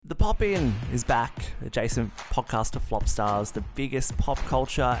The Pop In is back, adjacent podcast to Flop Stars, the biggest pop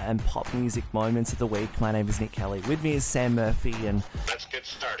culture and pop music moments of the week. My name is Nick Kelly. With me is Sam Murphy, and let's get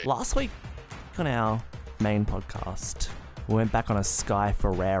started. Last week on our main podcast, we went back on a Sky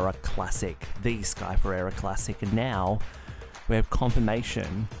Ferreira classic, the Sky Ferreira classic, and now we have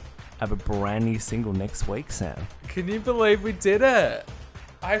confirmation of a brand new single next week, Sam. Can you believe we did it?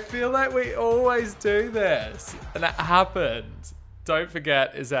 I feel like we always do this, and it happened. Don't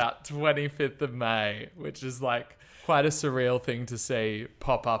Forget is out 25th of May, which is like quite a surreal thing to see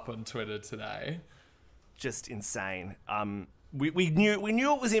pop up on Twitter today. Just insane. We knew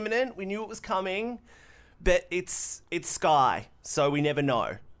it was imminent. We knew it was coming, but it's Sky, so we never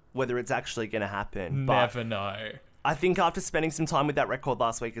know whether it's actually going to happen. Never know. I think after spending some time with that record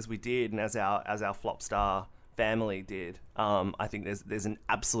last week, as we did, and as our Flopstar family did, I think there's an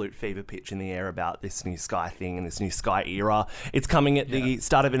absolute fever pitch in the air about this new Sky thing and this new Sky era. It's coming at the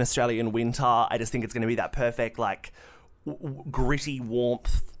start of an Australian winter. I just think it's going to be that perfect, like, gritty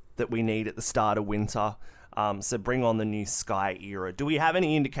warmth that we need at the start of winter. So bring on the new Sky era. Do we have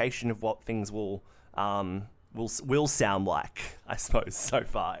any indication of what things will sound like, I suppose, so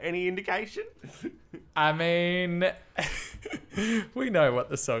far? Any indication? I mean, we know what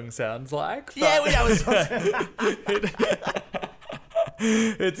the song sounds like. Yeah, we know what it sounds like.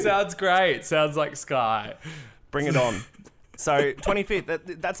 It sounds great. It sounds like Sky. Bring it on. So,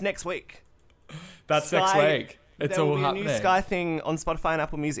 25th, that's next week. That's Sky, next week. It's all happening. There will be a new Sky thing on Spotify and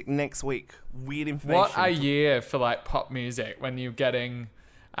Apple Music next week. Weird information. What a year for like pop music when you're getting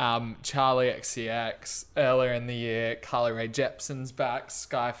Charlie XCX earlier in the year, Carly Rae Jepsen's back,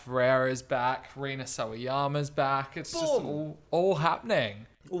 Sky Ferreira's back, Rina Sawayama's back. It's just all happening.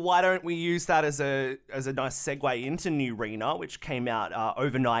 Why don't we use that as a nice segue into new Rina, which came out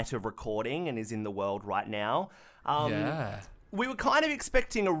overnight of recording and is in the world right now. We were kind of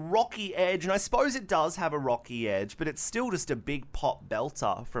expecting a rocky edge, and I suppose it does have a rocky edge, but it's still just a big pop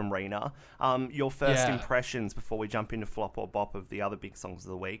belter from Rina. Your first impressions before we jump into flop or bop of the other big songs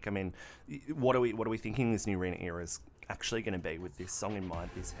of the week. I mean, what are we thinking this new Rina era is actually going to be with this song in mind,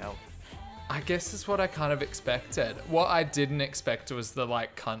 This Help? I guess it's what I kind of expected. What I didn't expect was the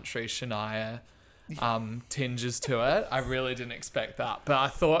like country Shania tinges to it. I really didn't expect that. But I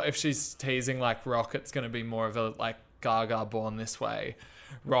thought if she's teasing like rock, it's going to be more of a like Gaga Born This Way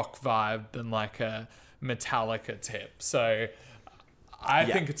rock vibe than like a Metallica tip. So I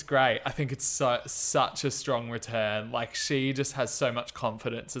think it's great. I think it's such a strong return. Like, she just has so much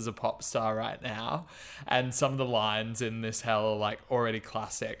confidence as a pop star right now. And some of the lines in This Hell are like already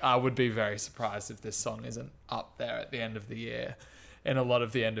classic. I would be very surprised if this song isn't up there at the end of the year in a lot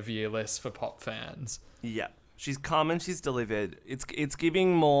of the end of year lists for pop fans. Yeah. She's come and she's delivered. It's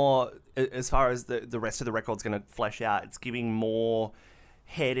giving more, as far as the rest of the record's going to flesh out, it's giving more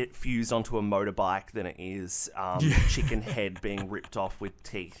head fused onto a motorbike than it is chicken head being ripped off with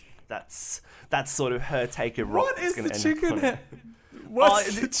teeth. That's sort of her take of rock. What is the chicken head?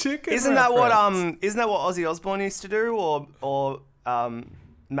 What's the chicken Isn't reference? that what Ozzy Osbourne used to do, or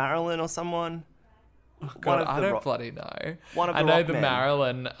Marilyn or someone? Oh God, I don't bloody know. I know the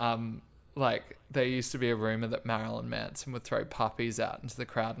Marilyn, like, there used to be a rumor that Marilyn Manson would throw puppies out into the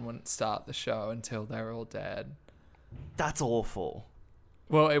crowd and wouldn't start the show until they were all dead. That's awful.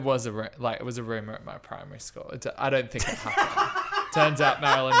 Well, it was a rumor at my primary school. I don't think it happened. Turns out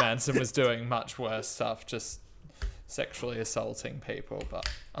Marilyn Manson was doing much worse stuff, just sexually assaulting people, but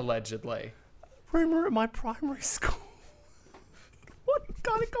allegedly. Rumor at my primary school. What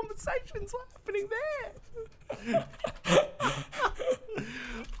kind of conversations were happening there?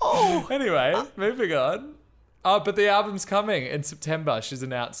 Anyway, moving on. Oh, but the album's coming in September. She's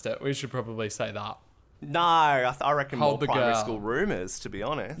announced it. We should probably say that. No, I reckon Hold more the primary girl. school rumours, to be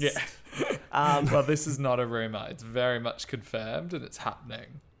honest. Yeah. Well, this is not a rumour. It's very much confirmed and it's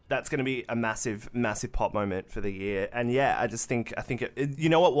happening. That's going to be a massive, massive pop moment for the year. And yeah, I think it, you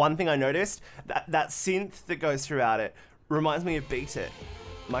know what? One thing I noticed, that synth that goes throughout it reminds me of Beat It,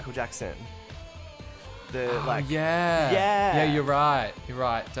 Michael Jackson. Yeah, you're right.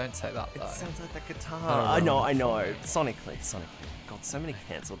 Don't say that though. It sounds like that guitar. I know. Sonically. God, so many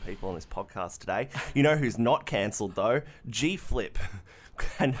cancelled people on this podcast today. You know who's not cancelled though? G-Flip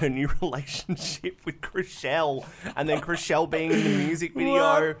and her new relationship with Chrishell, and then Chrishell being in the music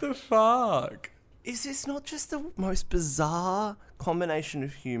video. What the fuck? Is this not just the most bizarre combination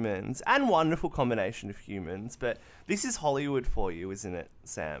of humans and wonderful combination of humans? But this is Hollywood for you, isn't it,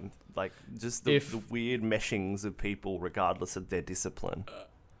 Sam? Like, just the weird meshings of people regardless of their discipline.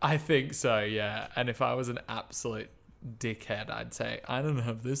 I think so, yeah. And if I was an absolute dickhead, I'd say, I don't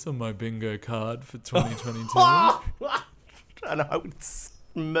have this on my bingo card for 2022. And I would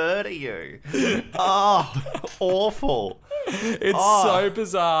murder you. Oh, awful. It's so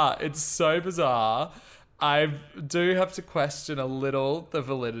bizarre. It's so bizarre. I do have to question a little the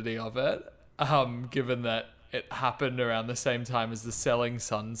validity of it, given that it happened around the same time as the Selling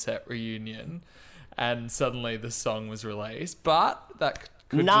Sunset reunion, and suddenly the song was released. But that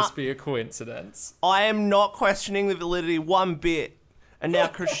could just be a coincidence. I am not questioning the validity one bit. And now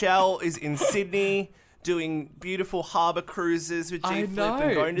Chrishell is in Sydney doing beautiful harbour cruises with G Flip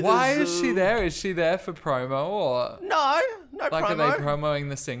and going to the zoo. Why is she there? Is she there for promo or No like promo. are they promoting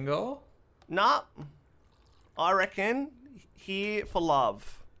the single? Nah. I reckon here for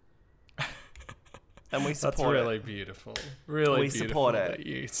love. And we support That's really it. beautiful. Really We beautiful support that it.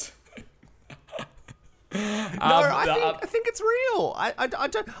 you I think it's real. I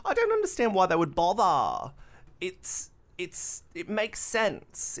don't understand why they would bother. It makes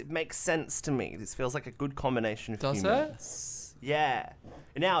sense. It makes sense to me. This feels like a good combination of Does humans. Yeah.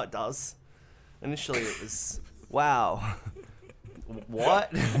 Now it does. Initially it was wow.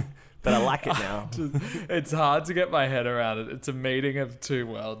 What? But I like it now. It's hard to get my head around it. It's a meeting of two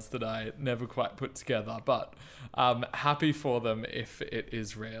worlds that I never quite put together, but happy for them if it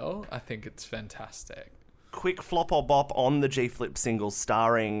is real. I think it's fantastic. Quick flop or bop on the G Flip single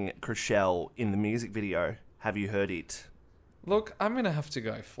starring Chrishell in the music video. Have you heard it? Look, I'm going to have to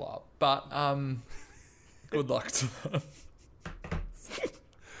go flop, but good luck to them.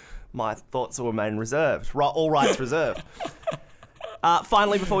 My thoughts will remain reserved. All rights reserved.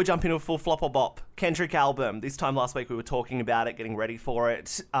 Finally, before we jump into a full flop or bop, Kendrick album. This time last week we were talking about it, getting ready for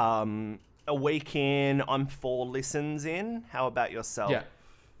it. A week in, I'm 4 listens in. How about yourself?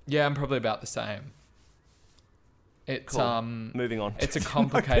 Yeah, I'm probably about the same. It's Cool. Moving on. It's a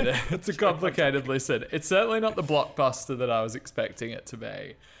complicated listen. It's certainly not the blockbuster that I was expecting it to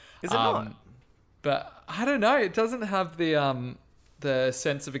be. Is it not? But I don't know. It doesn't have the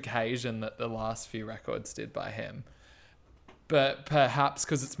sense of occasion that the last few records did by him. But perhaps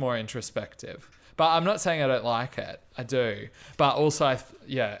because it's more introspective. But I'm not saying I don't like it. I do. But also,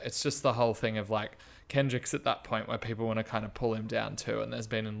 it's just the whole thing of like Kendrick's at that point where people want to kind of pull him down too, and there's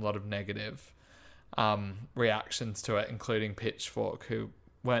been a lot of negative reactions to it, including Pitchfork, who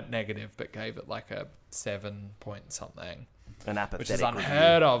weren't negative but gave it like a 7 point something, An apathetic which is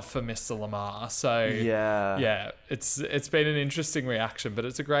unheard of for Mr. Lamar. So yeah, it's been an interesting reaction, but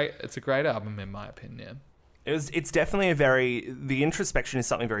it's a great album in my opinion. It's definitely the introspection is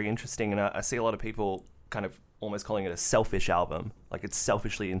something very interesting, and I see a lot of people kind of almost calling it a selfish album, like it's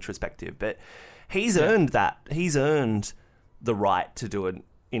selfishly introspective. But he's earned that. He's earned the right to do an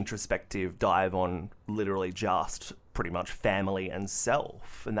introspective dive on literally just pretty much family and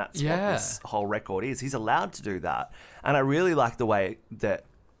self, and that's what this whole record is. He's allowed to do that, and I really like the way that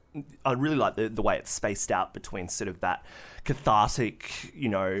the way it's spaced out between sort of that cathartic,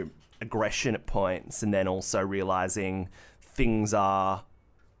 aggression at points, and then also realizing some things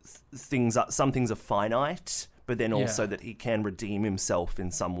are finite, but then also that he can redeem himself in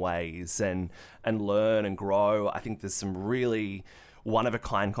some ways and learn and grow. I think there's some really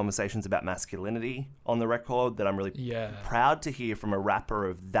one-of-a-kind conversations about masculinity on the record that I'm really proud to hear from a rapper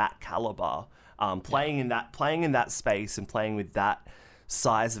of that caliber, playing in that space and playing with that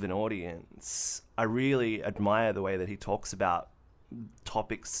size of an audience. I really admire the way that he talks about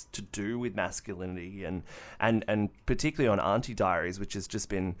topics to do with masculinity and particularly on Auntie Diaries, which has just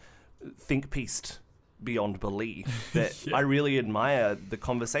been think-pieced beyond belief. That I really admire the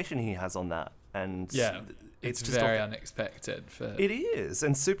conversation he has on that, and it's just very unexpected. It is,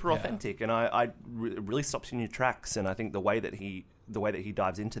 and super authentic, and I really stopped in your tracks. And I think the way that he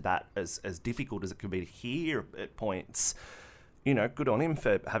dives into that, as difficult as it could be to hear at points, good on him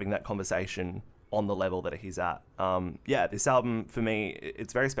for having that conversation on the level that he's at. This album for me,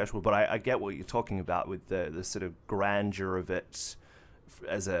 it's very special, but I get what you're talking about with the sort of grandeur of it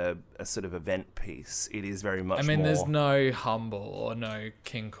as a sort of event piece. It is very much more... there's no Humble or no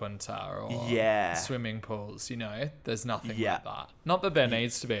King Kunta or Swimming Pools, there's nothing like that. Not that there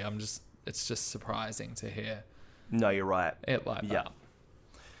needs to be, it's just surprising to hear. No, you're right. It like that.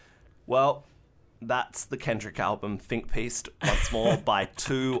 Well, that's the Kendrick album, Think Pieced once more by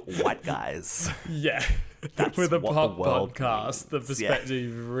two white guys. Yeah. That's with a what pop the world podcast, needs. the perspective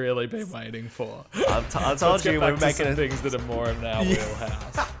you've really been waiting for. I told you we're making some things that are more in our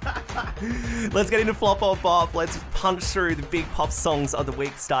wheelhouse. Let's get into flop or bop. Let's punch through the big pop songs of the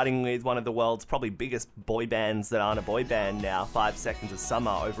week, starting with one of the world's probably biggest boy bands that aren't a boy band now, 5 Seconds of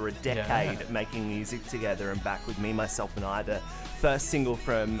Summer, over a decade making music together, and back with Me, Myself and I, the first single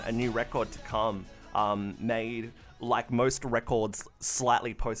from a new record to come, made like most records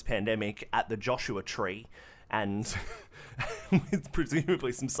slightly post-pandemic at the Joshua Tree, and with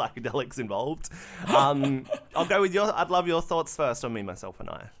presumably some psychedelics involved. I'll go with I'd love your thoughts first on Me, Myself and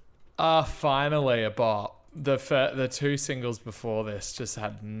I. Finally a bop. The two singles before this just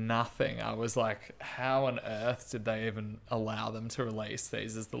had nothing. I was like, how on earth did they even allow them to release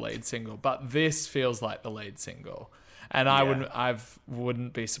these as the lead single? But this feels like the lead single. And I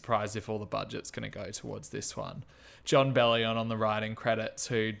wouldn't be surprised if all the budget's going to go towards this one. John Bellion on the writing credits,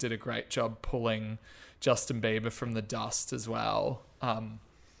 who did a great job pulling Justin Bieber from the dust as well,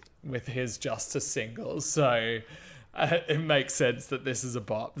 with his Justice singles. So it makes sense that this is a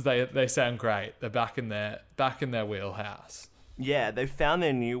bop. They sound great. They're back in their wheelhouse. Yeah, they've found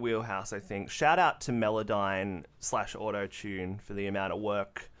their new wheelhouse, I think. Shout out to Melodyne / Auto-Tune for the amount of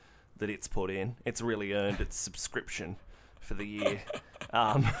work that it's put in. It's really earned its subscription for the year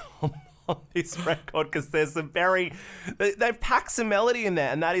on this record, because there's they've packed some melody in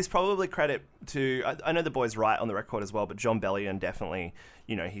there, and that is probably credit to, I know the boys write on the record as well, but John Bellion definitely,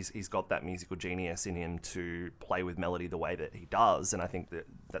 he's got that musical genius in him to play with melody the way that he does, and I think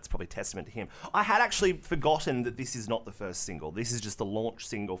that's probably testament to him. I had actually forgotten that this is not the first single. This is just the launch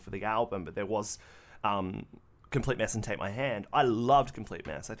single for the album, but there was Complete Mess and Take My Hand. I loved Complete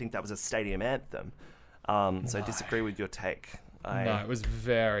Mess. I think that was a stadium anthem. So I disagree with your take. No, it was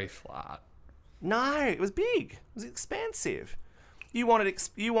very flat. No, it was big. It was expansive. You wanted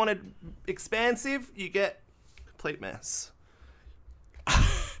expansive, you get Complete Mess.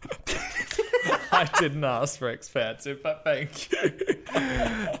 I didn't ask for expansive, but thank you.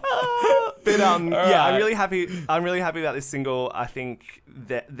 I'm really happy. I'm really happy about this single. I think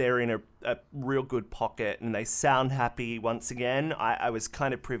that they're in a real good pocket, and they sound happy once again. I was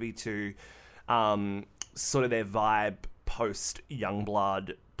kind of privy to sort of their vibe post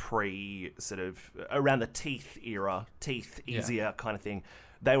Youngblood, pre sort of around the Teeth era, Teeth easier kind of thing.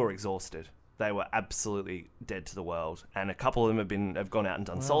 They were exhausted. They were absolutely dead to the world, and a couple of them have gone out and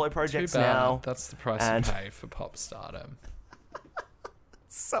done solo projects now. That's the price you pay for pop stardom.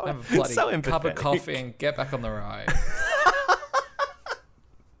 So have a bloody so cup of coffee and get back on the road.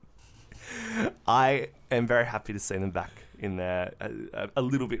 I am very happy to see them back in there, a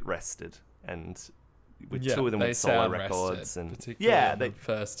little bit rested, and with two of them with solo records, rested, and particularly the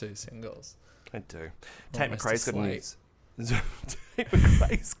first two singles. I do. Tate McRae's got a new. Tate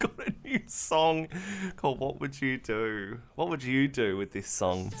McRae's got a new song called "What Would You Do?" What would you do with this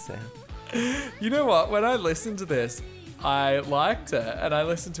song, Sam? You know what? When I listened to this, I liked it, and I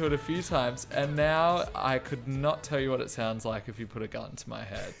listened to it a few times, and now I could not tell you what it sounds like if you put a gun to my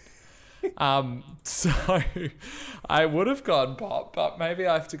head. So I would have gone pop, but maybe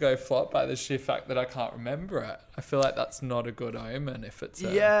I have to go flop by the sheer fact that I can't remember it. I feel like that's not a good omen if it's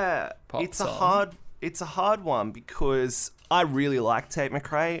a pop song. It's a hard one, because I really like Tate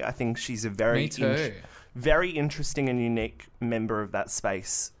McRae. I think she's a very very interesting and unique member of that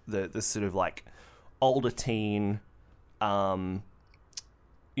space, the sort of like older teen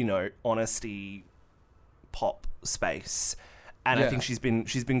honesty pop space. And I think she's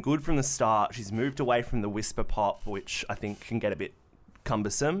been good from the start. She's moved away from the whisper pop, which I think can get a bit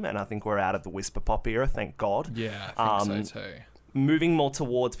cumbersome, and I think we're out of the whisper pop era, thank God. Yeah, I think so too. Moving more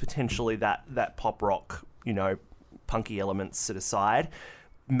towards potentially that pop rock, punky elements sort of side.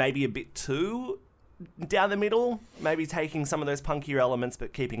 Maybe a bit too down the middle. Maybe taking some of those punkier elements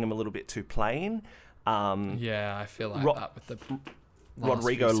but keeping them a little bit too plain. I feel like that with the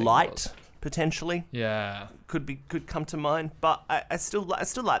Rodrigo Light, potentially. Yeah. Could come to mind. But I still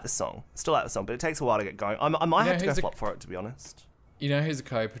like the song. But it takes a while to get going. I might have to go flop for it, to be honest. You know who's a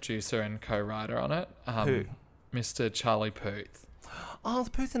co-producer and co-writer on it? Who? Mr. Charlie Puth. Oh, the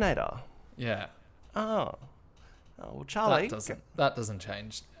Puthinator. Yeah. Oh, well, Charlie. That doesn't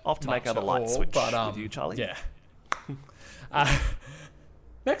change. Off to make other light switch with you, Charlie. Yeah.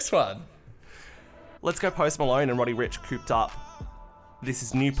 Next one. Let's go Post Malone and Roddy Ricch cooped up. This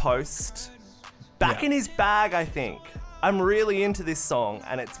is New Post. Back in his bag, I think. I'm really into this song,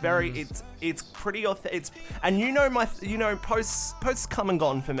 and it's very, it's pretty authentic. Post's come and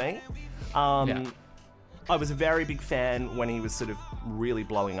gone for me. I was a very big fan when he was sort of really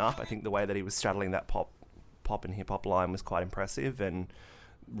blowing up. I think the way that he was straddling that pop and hip hop line was quite impressive, and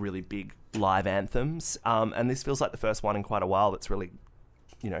really big live anthems. And this feels like the first one in quite a while that's really,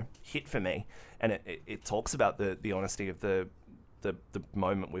 hit for me. And it talks about the honesty of the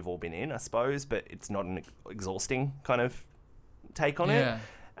moment we've all been in, I suppose, but it's not an exhausting kind of take on it.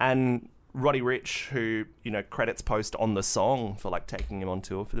 And Roddy Ricch, who, credits Post on the song for like taking him on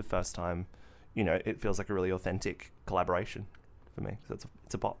tour for the first time, it feels like a really authentic collaboration for me. So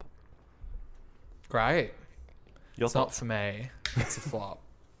it's a pop. Great. Your thoughts? Not for me. It's a flop.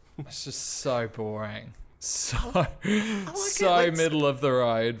 It's just so boring. so Let's- middle of the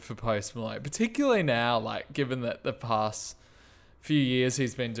road for Post Malone, particularly now, like given that the past few years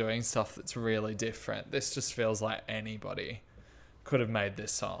he's been doing stuff that's really different. This just feels like anybody could have made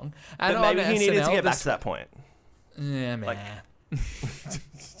this song. And But maybe on he needed SNL, to get back this- to that point. Yeah, man.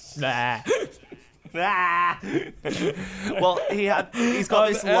 Nah. Nah. Well, he's got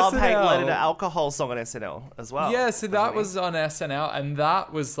On this love-hate SNL. letter to alcohol song on SNL as well. Yeah, so that doesn't he? was on SNL, and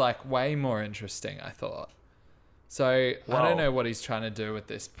that was like way more interesting, I thought. So I Wow. don't know what he's trying to do with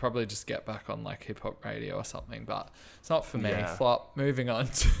this. Probably just get back on like hip hop radio or something, but it's not for me. Yeah. Flop. Moving on.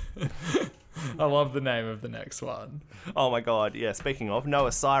 I love the name of the next one. Oh my god, yeah, speaking of,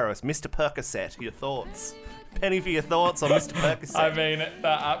 Noah Cyrus, Mr. Percocet, your thoughts? Penny for your thoughts on Mr. Percocet. I mean, the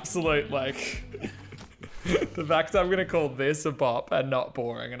absolute like. The fact I'm gonna call this a bop and not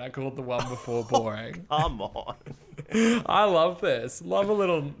boring, and I called the one before boring. Come on. I love this. Love a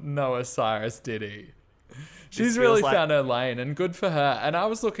little Noah Cyrus ditty. She's feels really like- found her lane, and good for her. And I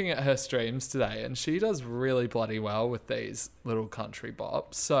was looking at her streams today, and she does really bloody well with these little country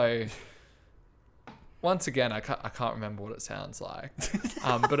bops. So once again, I can't remember what it sounds like,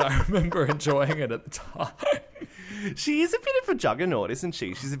 but I remember enjoying it at the time. She is a bit of a juggernaut, isn't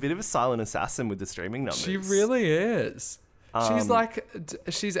she? She's a bit of a silent assassin with the streaming numbers. She really is. She's like,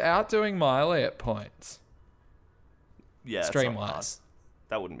 she's outdoing Miley at points, yeah, it's not stream hard. wise.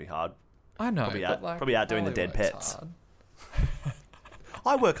 That wouldn't be hard. I know, Probably but out- like, probably out doing the Miley dead works pets. hard.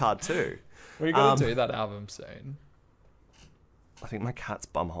 I work hard too. We gotta do that album soon. I think my cat's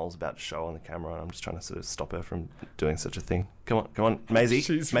bumhole's about to show on the camera, and I'm just trying to sort of stop her from doing such a thing. Come on, Maisie.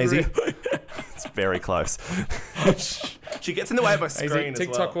 She's Maisie. really- It's very close. She gets in the way of my screen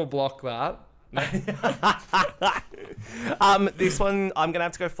TikTok as well. will block that. This one, I'm gonna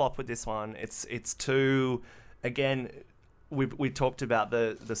have to go flop with this one. It's too, again, we talked about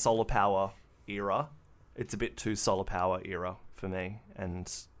the solar power era. It's a bit too solar power era for me,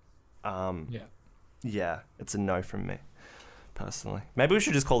 and yeah, it's a no from me personally. Maybe we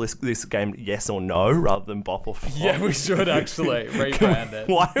should just call this game yes or no rather than bop or flop. Yeah, we should actually rebrand it.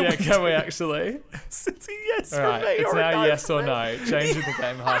 Why don't Yeah, we can do we that? actually? It's a yes All for right, me it's or a now no yes for or me. no. Changing the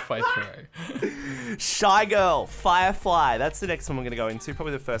game halfway through. Shy Girl, Firefly. That's the next one we're going to go into.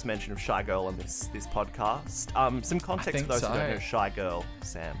 Probably the first mention of Shy Girl on this podcast. Some context think for those who so. don't know Shy Girl,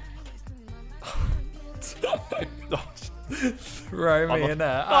 Sam. Throw me in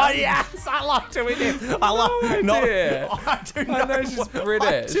there. Oh yes, I love doing it. I love idea. I do I know she's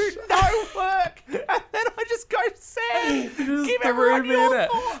British. I do no work, and then I just go Sam. Just Give threw everyone me in your it.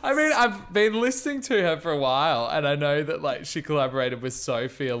 thoughts. I mean, I've been listening to her for a while, and I know that like she collaborated with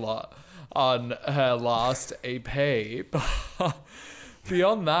Sophie a lot on her last EP. But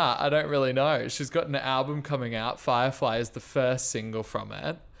beyond that, I don't really know. She's got an album coming out. Firefly is the first single from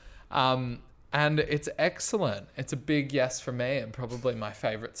it. And it's excellent. It's a big yes for me, and probably my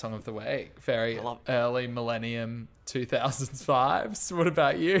favourite song of the week. Very early millennium 2000s vibes. What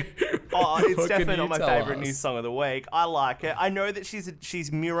about you? Oh, it's What can definitely you not my tell favorite us? new song of the week. I like it. I know that she's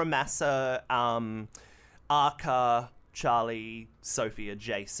Muramasa, Arca, Charlie, Sophie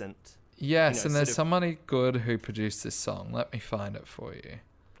adjacent. Yes, and there's sort of- somebody good who produced this song. Let me find it for you.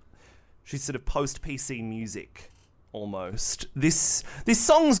 She's sort of post PC music almost. This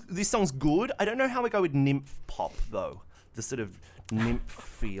song's good. I don't know how we go with nymph pop though. The sort of nymph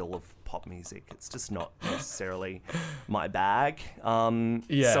feel of pop music. It's just not necessarily my bag.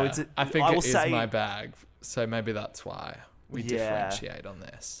 Yeah, so I think I it will is say, my bag. So maybe that's why we Yeah. differentiate on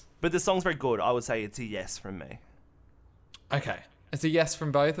this. But the song's very good. I would say it's a yes from me. Okay. It's a yes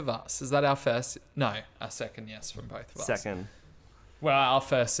from both of us. Is that our first? No, our second yes from both of us. Second. Well, our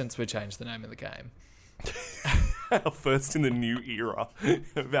first since we changed the name of the game. Our first in the new era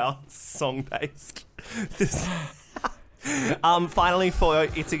of our song based. Finally, for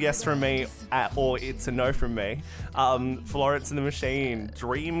it's a yes from me or it's a no from me, Florence and the Machine,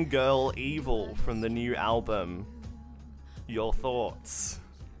 Dream Girl Evil from the new album. Your thoughts?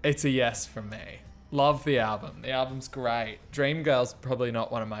 It's a yes from me. Love the album. The album's great. Dreamgirl's probably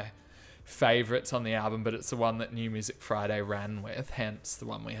not one of my favourites on the album, but it's the one that New Music Friday ran with, hence the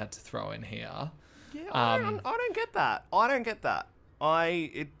one we had to throw in here. Yeah, I don't get that. I don't get that.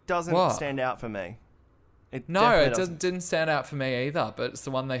 It doesn't What? stand out for me. No, definitely it didn't stand out for me either, but it's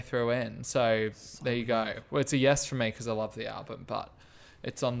the one they threw in. So there you go. Well, it's a yes for me because I love the album, but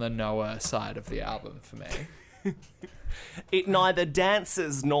it's on the Noah side of the album for me. It neither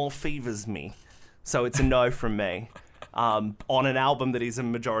dances nor fevers me. So it's a no from me. On an album that is a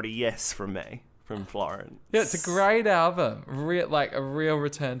majority yes from me, from Florence. Yeah, it's a great album. Like a real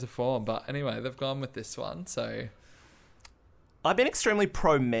return to form. But anyway, they've gone with this one. So I've been extremely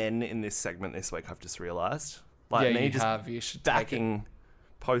pro men in this segment this week. I've just realised. Like Yeah, me you just have. You should take it. backing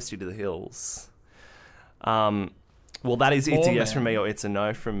Posty to the hills. Well, that is it's a More yes men. from me or it's a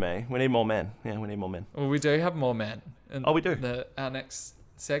no from me. We need more men. Yeah, we need more men. Well, we do have more men. In Oh, we do? Our next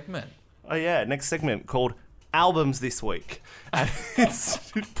segment. Oh yeah, next segment called Albums This Week. And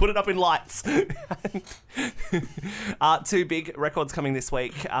it's put it up in lights. Two big records coming this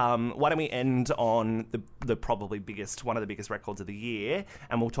week. Why don't we end on the probably one of the biggest records of the year,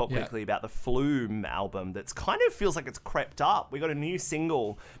 and we'll talk quickly about the Flume album that's kind of feels like it's crept up. We got a new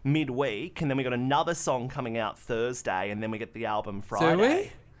single midweek, and then we got another song coming out Thursday, and then we get the album Friday. Do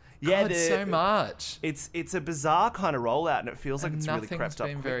we? Yeah, God, so much. It's a bizarre kind of rollout, and it feels like And it's really nothing's crept up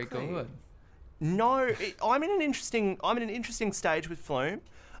been very quickly. good. No, I'm in an interesting stage with Flume.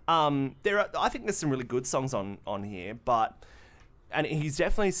 I think there's some really good songs on here, and he's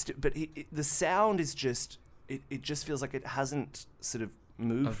definitely the sound is just it just feels like it hasn't sort of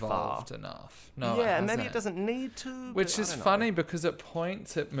moved Evolved far. enough. No, Yeah, it maybe it hasn't. doesn't need to. Which but I is don't know. funny because at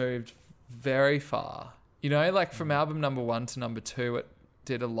points it moved very far. You know, like from album number 1 to number 2, it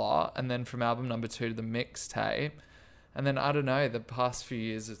did a lot, and then from album number 2 to the mixtape. And then, I don't know, the past few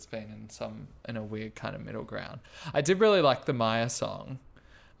years it's been in a weird kind of middle ground. I did really like the Maya song.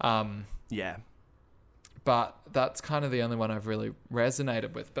 Yeah. But that's kind of the only one I've really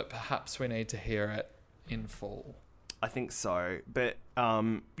resonated with. But perhaps we need to hear it in full. I think so, but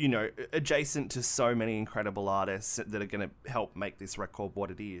adjacent to so many incredible artists that are going to help make this record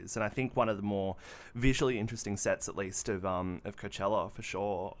what it is, and I think one of the more visually interesting sets, at least of Coachella for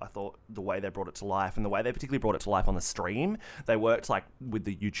sure. I thought the way they brought it to life, and the way they particularly brought it to life on the stream, they worked like with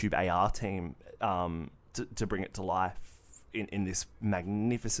the YouTube AR team to bring it to life in this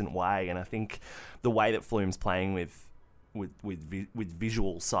magnificent way, and I think the way that Flume's playing with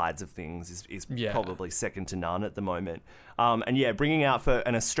visual sides of things is probably second to none at the moment. And yeah, bringing out for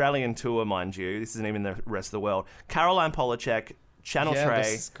an Australian tour, mind you, this isn't even the rest of the world. Caroline Polachek, Channel Trey,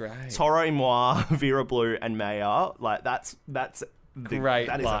 this is great. Toro y Moi, Vera Blue, and Maya. Like that's Great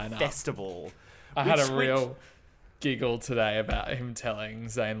that is lineup. a festival. I had a real giggle today about him telling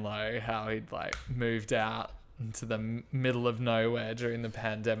Zane Lowe how he'd like moved out into the middle of nowhere during the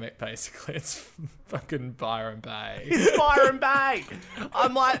pandemic. Basically, it's fucking Byron Bay. It's Byron Bay.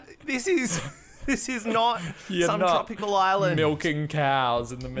 I'm like, this is not You're some not tropical island. milking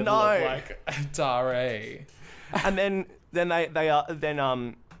cows in the middle of No. like Daré. And then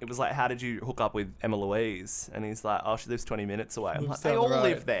it was like, how did you hook up with Emma Louise? And he's like, oh, she lives 20 minutes away. I'm like, Lives they down all the road.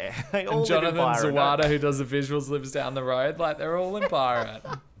 live there. They all And live in Jonathan Byron. Zawada, who does the visuals, lives down the road. Like they're all in Byron.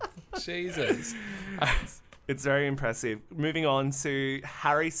 Jesus. It's very impressive. Moving on to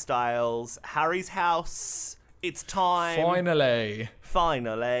Harry Styles, Harry's House. It's time.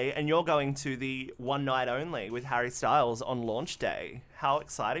 Finally. And you're going to the one night only with Harry Styles on launch day. How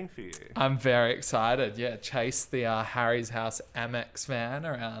exciting for you. I'm very excited. Yeah, chase the Harry's House Amex van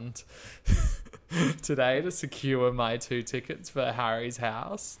around today to secure my 2 tickets for Harry's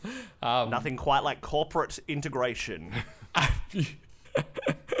House. Nothing quite like corporate integration.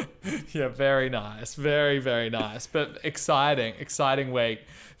 Yeah, very nice. Very, very nice. But exciting week.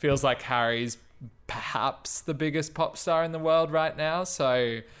 Feels like Harry's perhaps the biggest pop star in the world right now.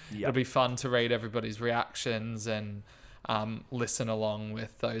 So it'll be fun to read everybody's reactions and listen along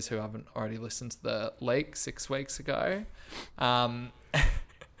with those who haven't already listened to the leak 6 weeks ago.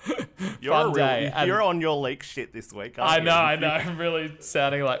 You're on your leak shit this week, aren't you? I know. I'm really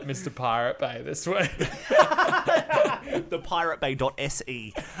sounding like Mr. Pirate Bay this week. The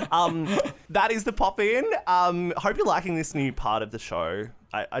piratebay.se. That is the pop in. Hope you're liking this new part of the show.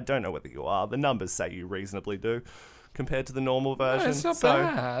 I don't know whether you are. The numbers say you reasonably do compared to the normal version. It's not so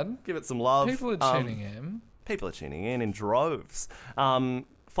bad. give it some love. People are tuning in. People are tuning in droves.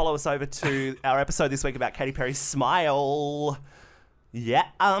 Follow us over to our episode this week about Katy Perry's Smile. Yeah,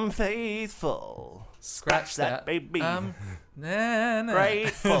 I'm faithful. Scratch that, baby. What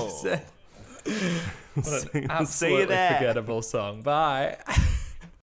Grateful. an We'll see you absolutely there. forgettable song. Bye.